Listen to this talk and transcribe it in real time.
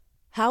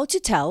How to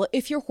tell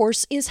if your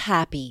horse is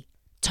happy.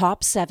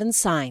 Top 7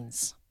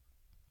 signs.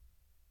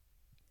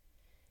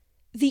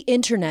 The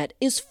internet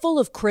is full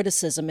of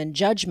criticism and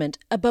judgment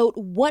about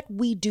what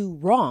we do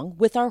wrong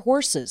with our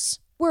horses.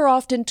 We're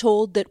often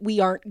told that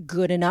we aren't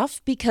good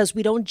enough because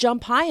we don't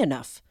jump high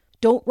enough,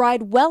 don't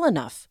ride well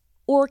enough,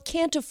 or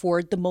can't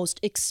afford the most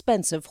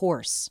expensive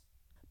horse.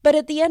 But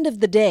at the end of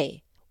the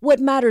day, what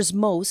matters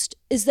most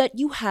is that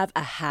you have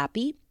a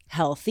happy,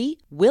 healthy,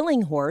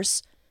 willing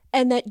horse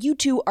and that you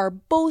two are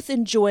both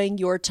enjoying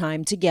your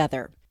time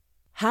together.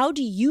 How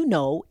do you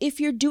know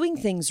if you're doing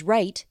things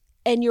right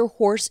and your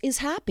horse is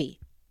happy?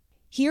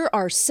 Here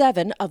are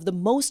 7 of the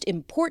most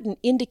important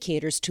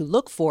indicators to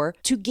look for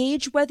to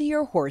gauge whether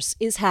your horse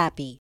is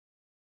happy.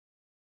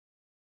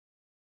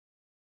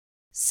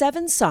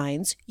 7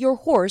 signs your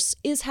horse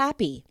is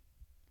happy.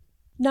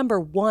 Number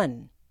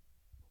 1.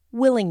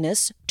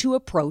 Willingness to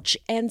approach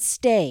and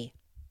stay.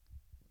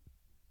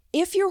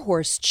 If your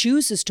horse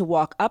chooses to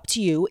walk up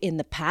to you in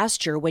the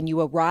pasture when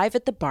you arrive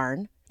at the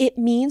barn, it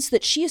means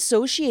that she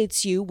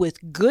associates you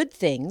with good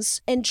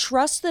things and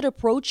trusts that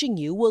approaching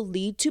you will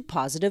lead to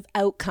positive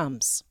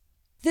outcomes.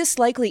 This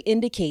likely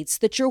indicates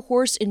that your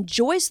horse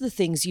enjoys the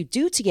things you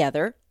do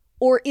together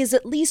or is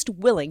at least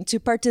willing to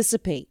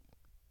participate.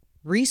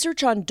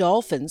 Research on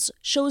dolphins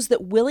shows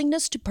that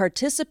willingness to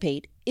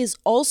participate is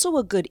also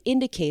a good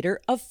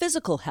indicator of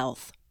physical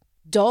health.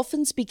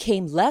 Dolphins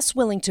became less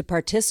willing to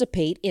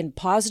participate in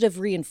positive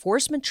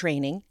reinforcement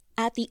training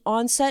at the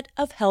onset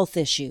of health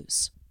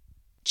issues.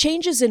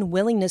 Changes in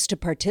willingness to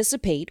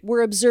participate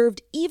were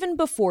observed even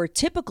before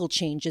typical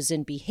changes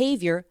in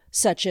behavior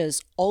such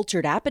as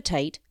altered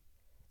appetite,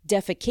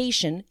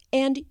 defecation,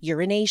 and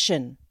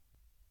urination.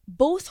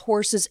 Both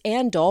horses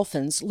and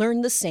dolphins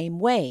learn the same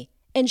way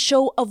and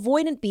show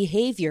avoidant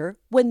behavior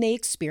when they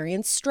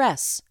experience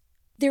stress.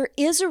 There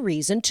is a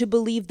reason to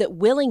believe that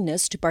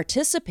willingness to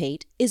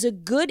participate is a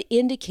good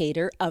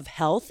indicator of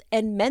health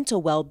and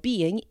mental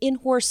well-being in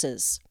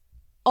horses.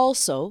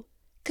 Also,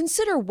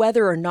 consider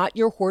whether or not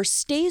your horse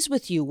stays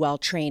with you while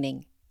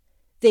training.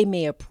 They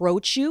may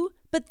approach you,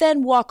 but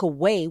then walk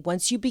away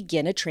once you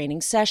begin a training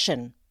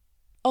session.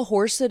 A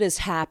horse that is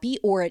happy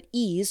or at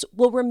ease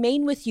will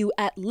remain with you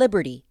at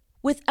liberty,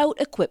 without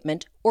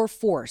equipment or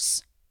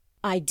force.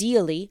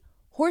 Ideally,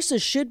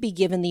 horses should be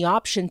given the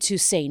option to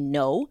say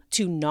no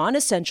to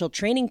non-essential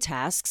training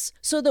tasks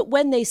so that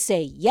when they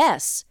say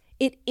yes,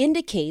 it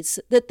indicates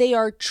that they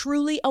are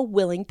truly a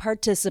willing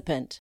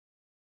participant.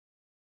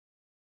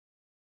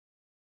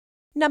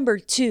 Number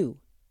 2.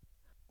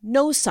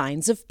 No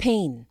signs of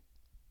pain.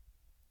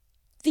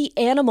 The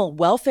Animal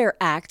Welfare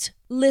Act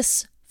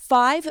lists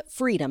 5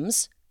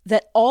 freedoms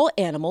that all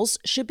animals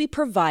should be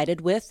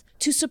provided with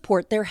to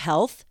support their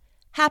health,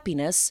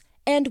 happiness,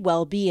 and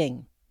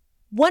well-being.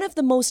 One of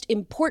the most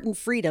important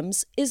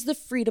freedoms is the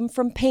freedom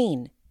from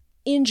pain,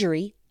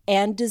 injury,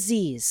 and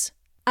disease.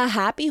 A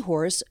happy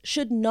horse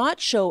should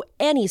not show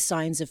any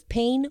signs of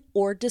pain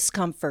or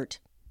discomfort.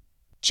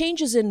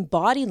 Changes in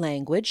body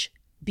language,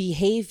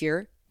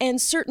 behavior, and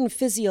certain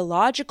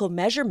physiological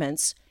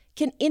measurements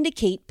can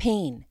indicate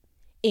pain,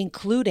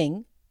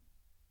 including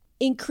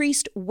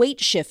increased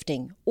weight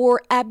shifting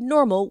or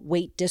abnormal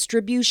weight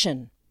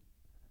distribution,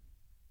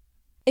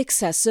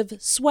 excessive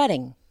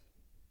sweating,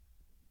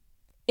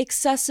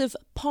 excessive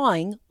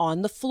pawing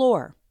on the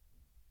floor,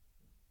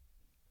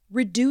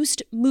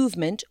 reduced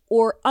movement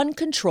or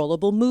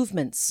uncontrollable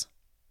movements,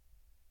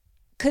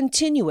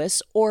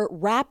 continuous or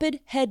rapid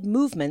head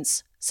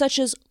movements such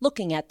as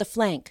looking at the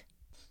flank,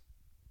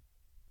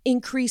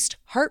 increased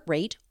heart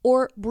rate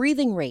or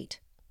breathing rate,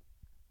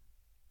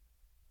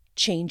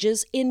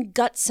 changes in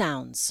gut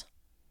sounds,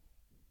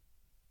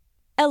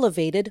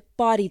 elevated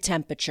body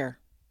temperature.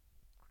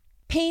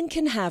 Pain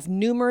can have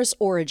numerous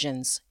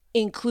origins,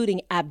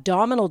 including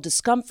abdominal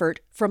discomfort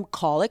from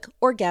colic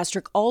or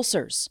gastric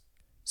ulcers,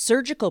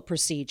 surgical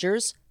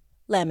procedures,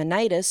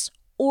 laminitis,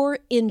 or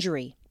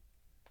injury.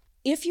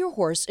 If your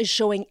horse is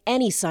showing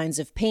any signs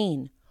of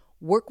pain,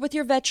 work with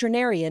your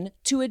veterinarian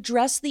to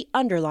address the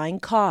underlying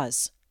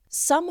cause.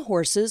 Some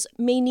horses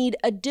may need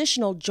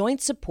additional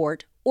joint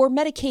support or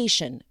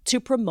medication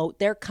to promote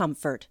their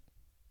comfort.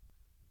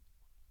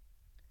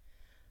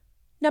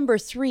 Number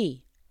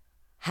 3.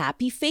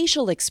 Happy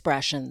facial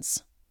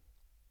expressions.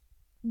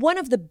 One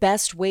of the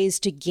best ways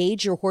to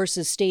gauge your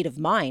horse's state of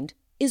mind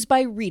is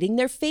by reading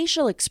their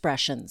facial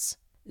expressions.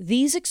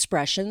 These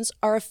expressions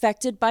are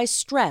affected by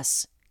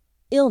stress,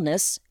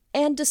 illness,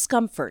 and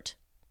discomfort.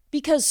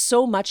 Because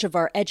so much of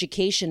our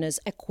education as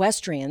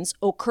equestrians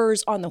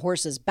occurs on the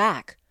horse's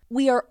back,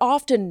 we are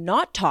often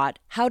not taught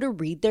how to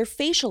read their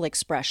facial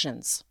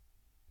expressions.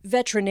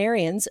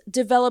 Veterinarians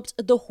developed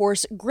the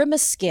Horse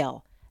Grimace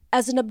Scale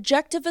as an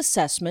objective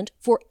assessment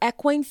for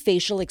equine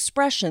facial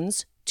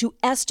expressions to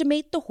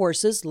estimate the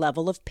horse's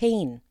level of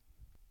pain.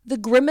 The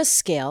Grimace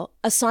Scale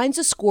assigns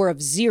a score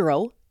of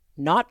 0,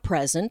 not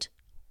present,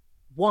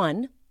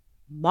 1,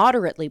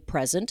 moderately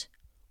present,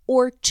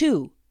 or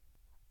 2,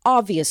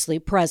 obviously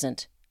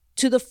present,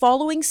 to the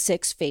following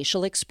 6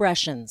 facial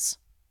expressions.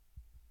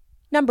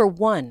 Number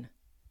 1.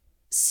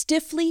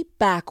 Stiffly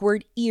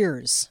backward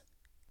ears.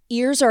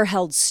 Ears are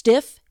held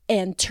stiff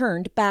and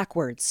turned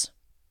backwards.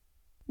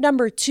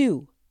 Number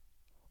 2.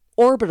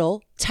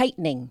 Orbital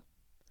tightening.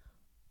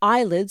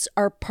 Eyelids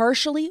are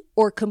partially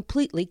or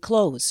completely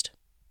closed.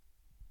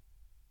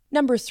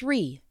 Number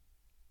 3.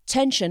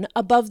 Tension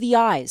above the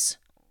eyes.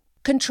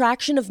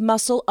 Contraction of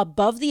muscle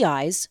above the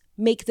eyes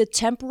make the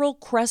temporal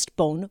crest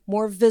bone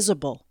more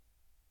visible.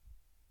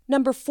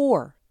 Number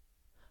 4.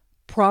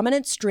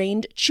 Prominent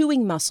strained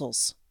chewing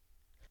muscles.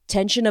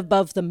 Tension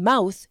above the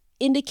mouth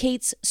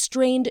indicates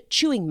strained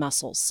chewing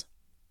muscles.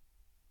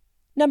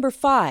 Number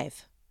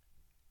 5.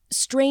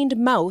 Strained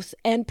mouth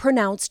and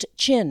pronounced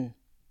chin.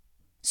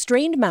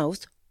 Strained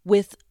mouth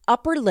with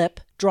upper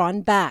lip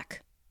drawn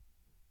back.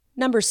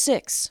 Number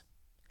 6.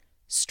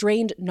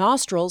 Strained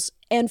nostrils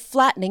and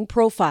flattening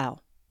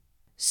profile.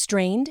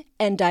 Strained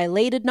and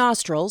dilated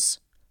nostrils,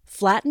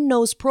 flattened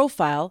nose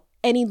profile,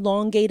 and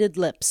elongated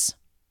lips.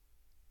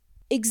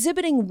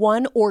 Exhibiting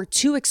one or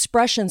two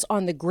expressions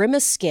on the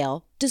grimace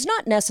scale does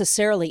not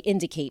necessarily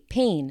indicate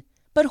pain,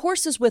 but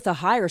horses with a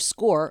higher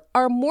score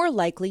are more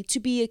likely to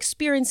be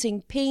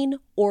experiencing pain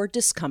or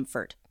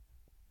discomfort.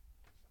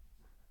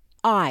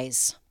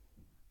 Eyes.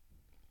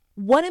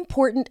 One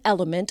important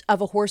element of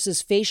a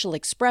horse's facial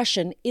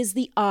expression is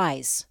the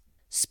eyes.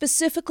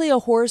 Specifically, a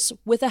horse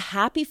with a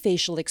happy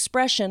facial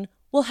expression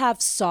will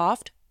have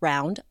soft,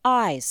 round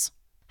eyes.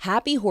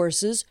 Happy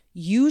horses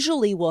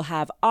usually will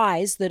have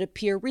eyes that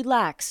appear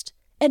relaxed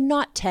and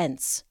not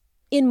tense.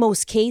 In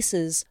most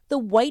cases, the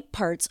white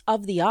parts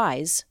of the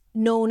eyes,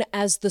 known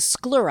as the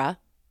sclera,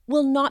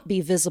 will not be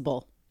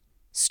visible.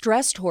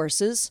 Stressed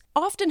horses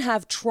often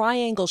have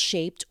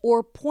triangle-shaped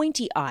or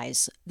pointy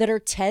eyes that are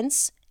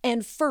tense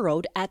and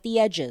furrowed at the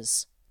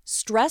edges.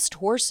 Stressed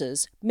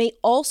horses may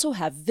also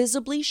have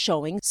visibly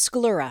showing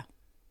sclera.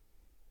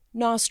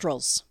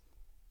 Nostrils.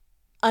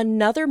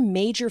 Another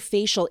major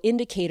facial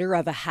indicator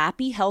of a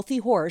happy, healthy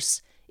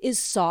horse is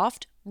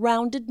soft,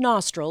 rounded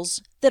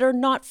nostrils that are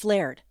not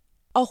flared.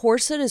 A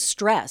horse that is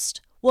stressed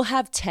will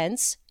have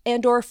tense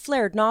and/or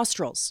flared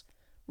nostrils,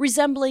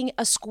 resembling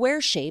a square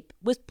shape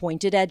with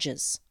pointed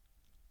edges.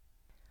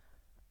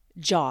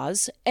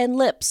 Jaws and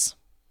lips.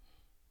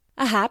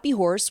 A happy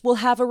horse will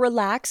have a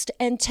relaxed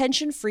and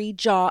tension-free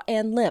jaw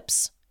and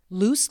lips.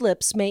 Loose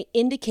lips may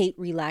indicate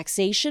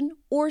relaxation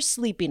or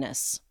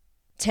sleepiness.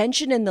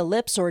 Tension in the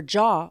lips or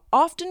jaw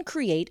often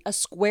create a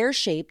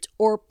square-shaped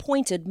or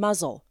pointed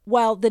muzzle,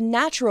 while the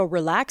natural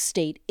relaxed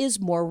state is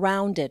more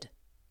rounded.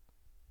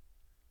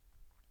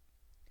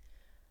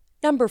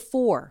 Number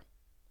 4.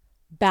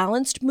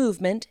 Balanced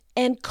movement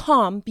and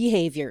calm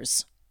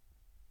behaviors.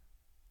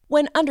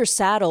 When under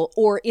saddle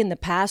or in the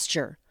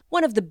pasture,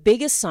 one of the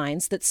biggest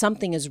signs that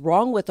something is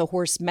wrong with a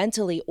horse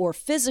mentally or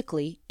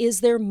physically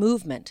is their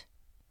movement.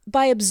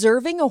 By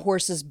observing a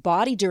horse's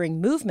body during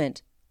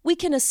movement, we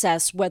can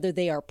assess whether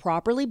they are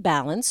properly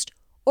balanced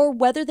or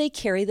whether they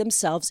carry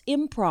themselves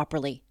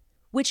improperly,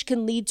 which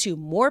can lead to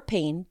more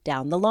pain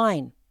down the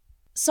line.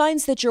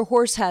 Signs that your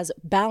horse has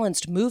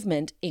balanced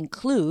movement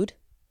include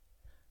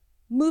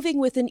moving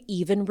with an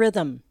even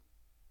rhythm,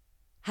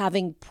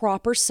 having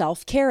proper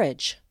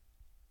self-carriage,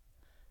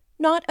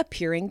 not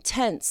appearing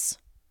tense,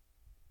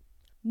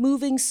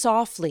 moving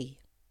softly,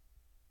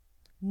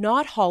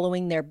 not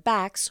hollowing their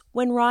backs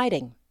when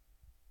riding.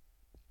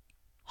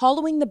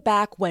 Hollowing the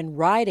back when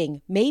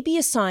riding may be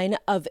a sign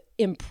of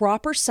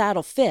improper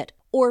saddle fit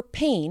or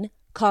pain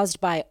caused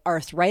by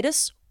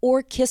arthritis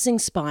or kissing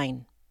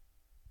spine.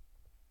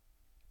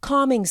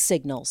 Calming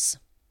signals.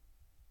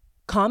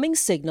 Calming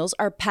signals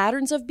are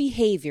patterns of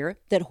behavior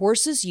that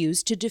horses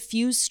use to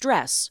diffuse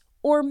stress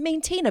or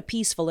maintain a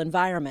peaceful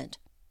environment.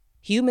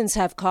 Humans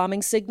have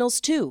calming signals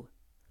too.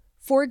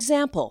 For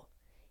example,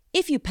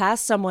 if you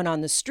pass someone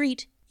on the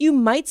street, you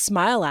might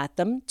smile at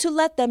them to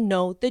let them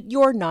know that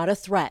you're not a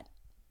threat.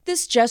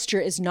 This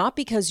gesture is not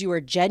because you are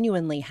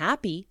genuinely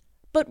happy,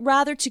 but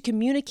rather to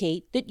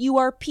communicate that you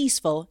are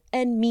peaceful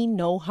and mean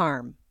no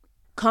harm.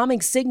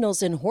 Calming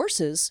signals in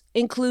horses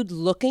include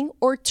looking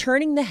or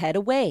turning the head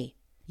away,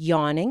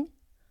 yawning,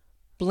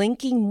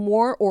 blinking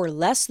more or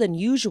less than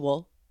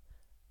usual,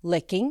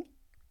 licking,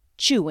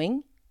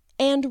 chewing,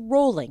 and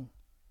rolling.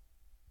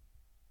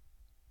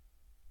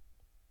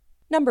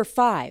 Number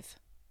 5.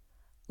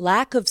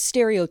 Lack of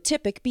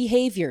stereotypic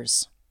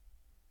behaviors.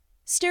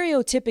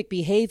 Stereotypic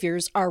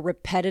behaviors are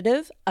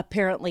repetitive,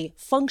 apparently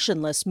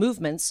functionless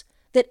movements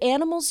that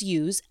animals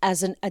use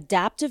as an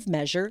adaptive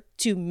measure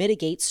to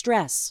mitigate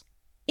stress.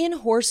 In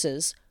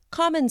horses,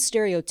 common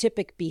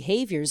stereotypic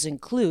behaviors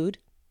include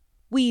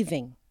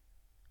weaving,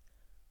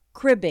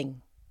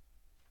 cribbing,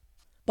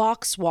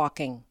 box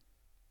walking,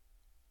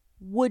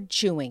 wood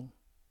chewing,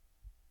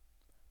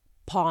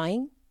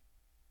 pawing,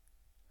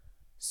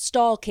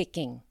 stall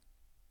kicking,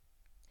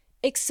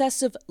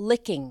 excessive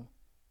licking,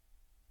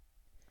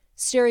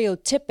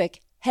 stereotypic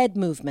head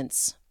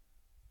movements.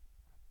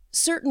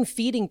 Certain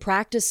feeding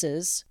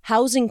practices,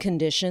 housing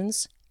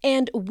conditions,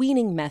 and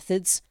weaning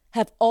methods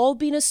have all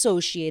been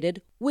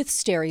associated with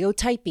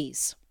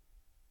stereotypies.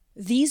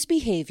 These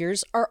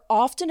behaviors are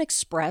often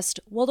expressed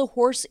while the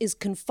horse is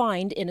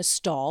confined in a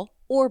stall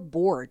or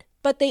board,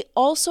 but they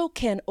also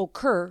can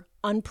occur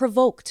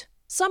unprovoked.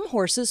 Some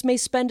horses may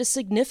spend a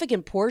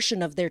significant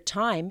portion of their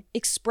time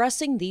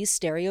expressing these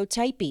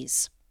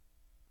stereotypies.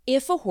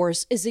 If a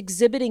horse is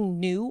exhibiting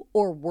new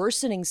or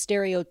worsening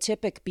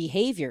stereotypic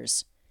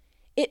behaviors,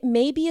 it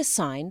may be a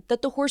sign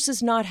that the horse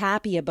is not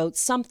happy about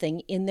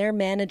something in their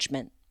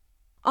management.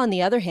 On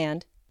the other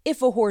hand,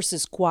 if a horse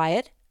is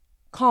quiet,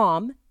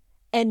 calm,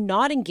 and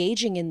not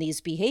engaging in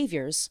these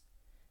behaviors,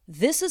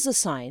 this is a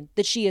sign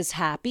that she is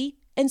happy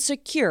and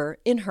secure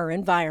in her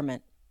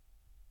environment.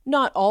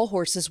 Not all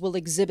horses will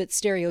exhibit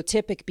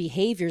stereotypic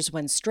behaviors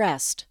when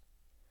stressed.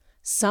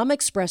 Some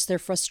express their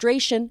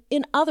frustration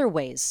in other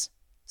ways,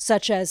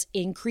 such as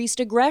increased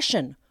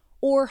aggression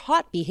or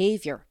hot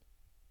behavior.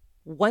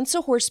 Once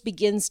a horse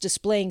begins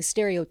displaying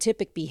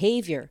stereotypic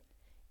behavior,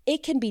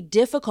 it can be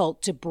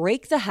difficult to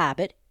break the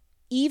habit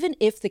even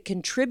if the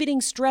contributing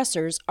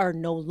stressors are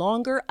no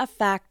longer a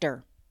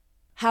factor.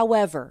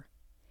 However,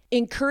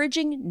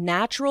 encouraging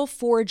natural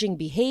foraging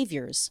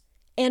behaviors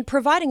and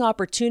providing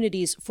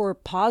opportunities for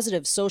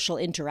positive social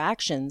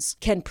interactions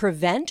can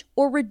prevent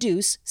or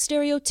reduce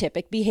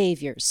stereotypic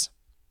behaviors.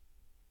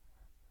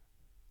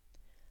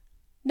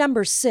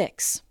 Number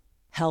 6,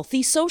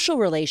 healthy social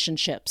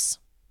relationships.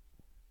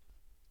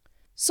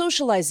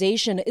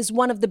 Socialization is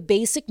one of the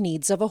basic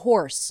needs of a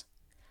horse.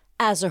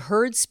 As a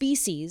herd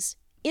species,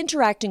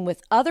 interacting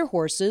with other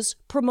horses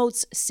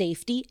promotes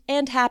safety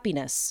and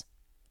happiness.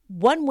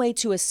 One way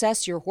to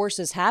assess your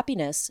horse's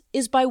happiness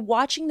is by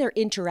watching their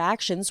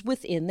interactions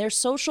within their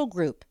social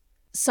group.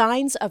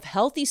 Signs of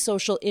healthy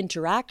social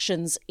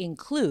interactions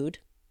include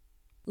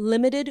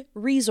limited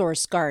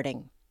resource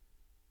guarding,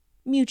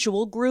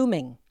 mutual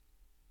grooming,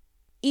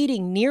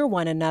 eating near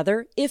one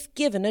another if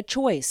given a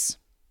choice,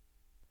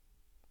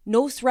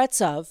 no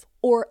threats of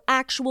or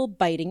actual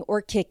biting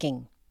or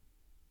kicking.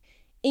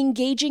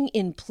 Engaging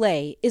in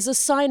play is a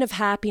sign of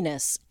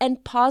happiness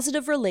and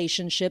positive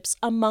relationships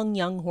among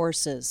young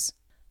horses.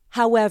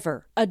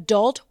 However,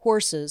 adult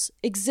horses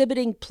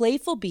exhibiting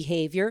playful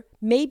behavior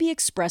may be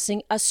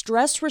expressing a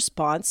stress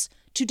response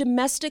to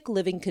domestic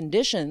living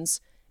conditions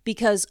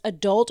because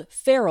adult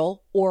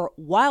feral or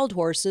wild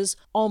horses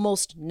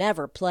almost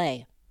never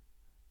play.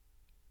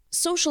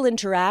 Social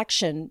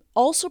interaction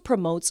also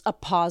promotes a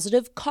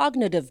positive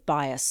cognitive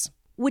bias,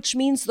 which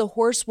means the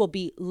horse will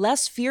be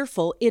less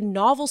fearful in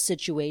novel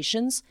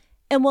situations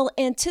and will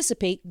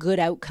anticipate good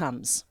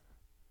outcomes.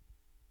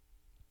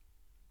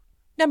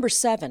 Number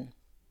 7,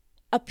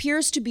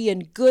 appears to be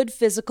in good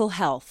physical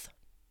health.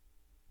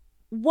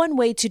 One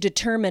way to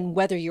determine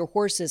whether your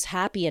horse is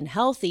happy and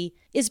healthy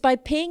is by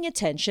paying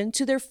attention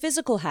to their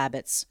physical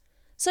habits,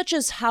 such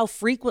as how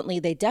frequently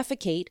they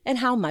defecate and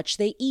how much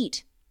they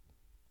eat.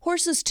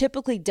 Horses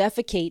typically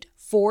defecate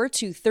 4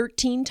 to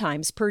 13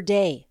 times per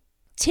day.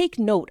 Take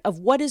note of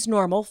what is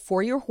normal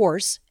for your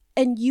horse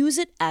and use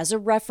it as a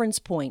reference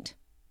point.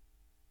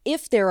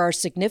 If there are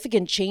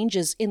significant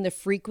changes in the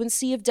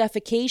frequency of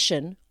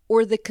defecation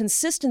or the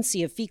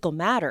consistency of fecal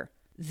matter,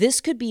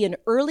 this could be an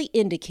early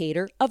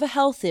indicator of a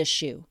health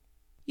issue.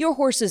 Your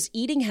horse's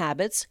eating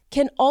habits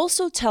can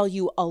also tell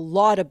you a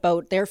lot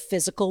about their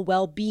physical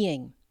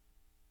well-being.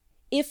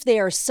 If they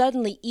are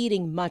suddenly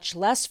eating much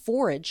less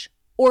forage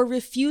or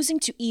refusing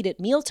to eat at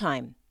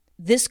mealtime,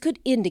 this could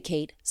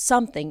indicate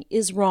something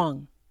is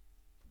wrong.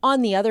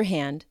 On the other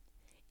hand,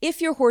 if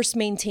your horse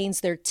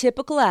maintains their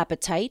typical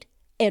appetite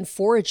and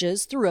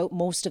forages throughout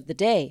most of the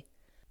day,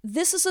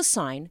 this is a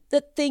sign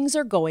that things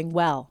are going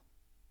well.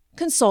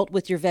 Consult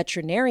with your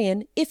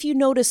veterinarian if you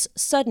notice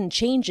sudden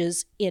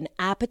changes in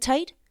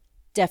appetite,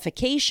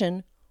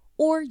 defecation,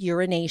 or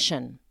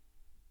urination.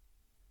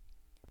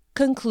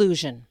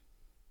 Conclusion.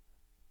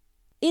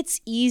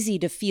 It's easy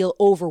to feel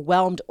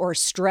overwhelmed or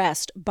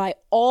stressed by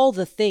all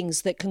the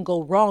things that can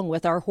go wrong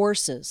with our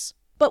horses,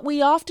 but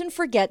we often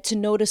forget to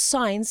notice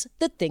signs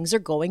that things are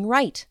going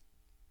right.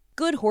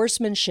 Good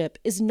horsemanship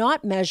is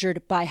not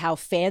measured by how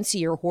fancy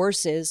your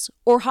horse is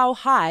or how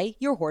high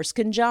your horse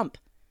can jump.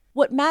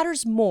 What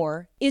matters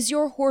more is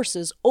your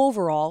horse's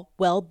overall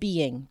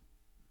well-being.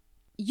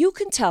 You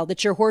can tell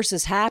that your horse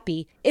is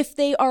happy if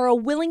they are a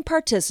willing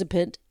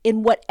participant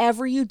in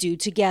whatever you do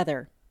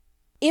together,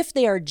 if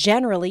they are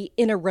generally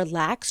in a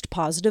relaxed,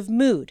 positive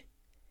mood,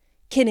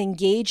 can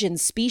engage in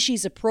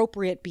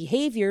species-appropriate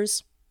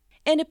behaviors,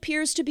 and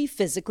appears to be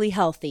physically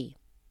healthy.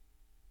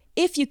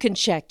 If you can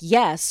check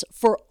yes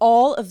for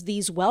all of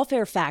these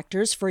welfare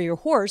factors for your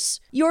horse,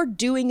 you're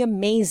doing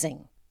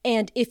amazing.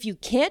 And if you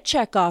can't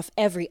check off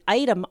every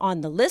item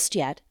on the list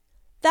yet,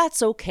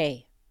 that's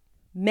okay.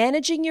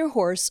 Managing your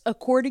horse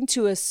according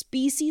to a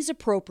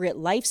species-appropriate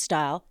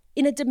lifestyle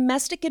in a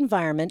domestic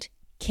environment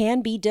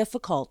can be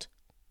difficult.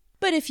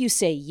 But if you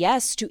say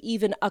yes to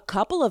even a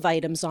couple of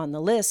items on the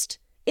list,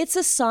 it's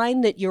a sign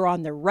that you're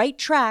on the right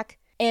track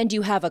and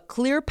you have a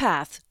clear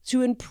path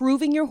to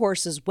improving your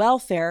horse's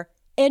welfare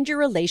and your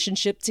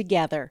relationship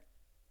together.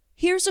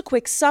 Here's a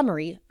quick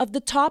summary of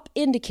the top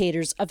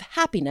indicators of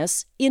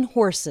happiness in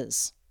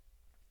horses.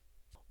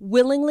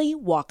 willingly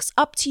walks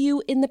up to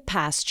you in the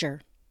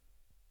pasture,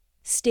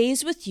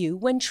 stays with you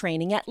when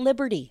training at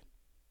liberty.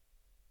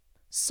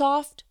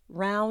 Soft,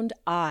 round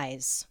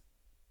eyes,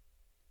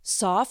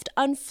 soft,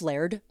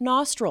 unflared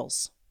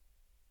nostrils,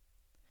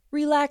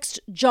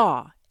 relaxed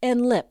jaw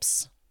and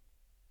lips,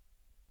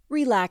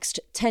 relaxed,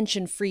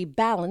 tension-free,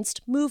 balanced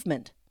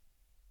movement,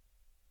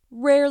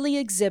 rarely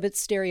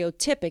exhibits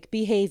stereotypic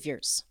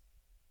behaviors,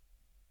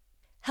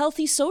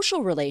 healthy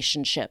social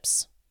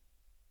relationships,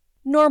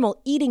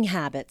 normal eating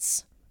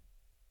habits,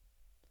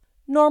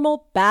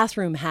 normal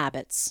bathroom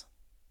habits.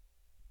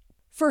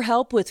 For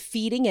help with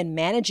feeding and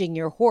managing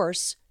your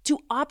horse to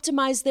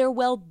optimize their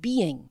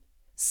well-being,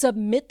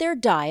 submit their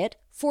diet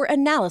for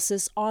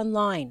analysis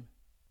online.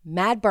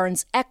 Mad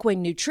Barn's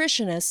equine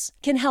nutritionists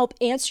can help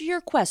answer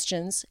your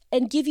questions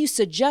and give you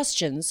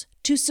suggestions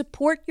to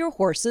support your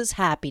horse's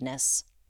happiness.